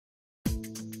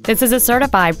This is a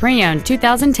certified pre-owned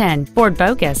 2010 Ford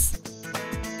Focus.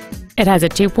 It has a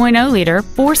 2.0-liter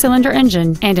four-cylinder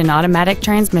engine and an automatic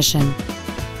transmission.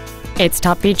 Its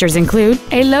top features include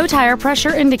a low tire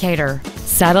pressure indicator,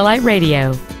 satellite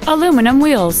radio, aluminum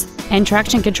wheels, and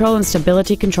traction control and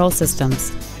stability control systems.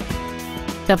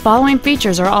 The following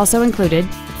features are also included: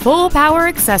 full power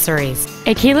accessories,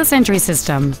 a keyless entry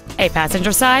system, a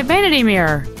passenger side vanity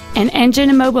mirror, an engine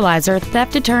immobilizer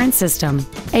theft deterrent system,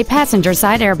 a passenger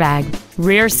side airbag,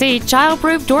 rear seat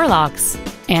child-proof door locks,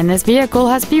 and this vehicle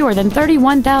has fewer than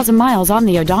 31,000 miles on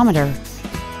the odometer.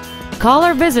 Call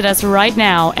or visit us right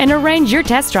now and arrange your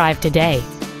test drive today.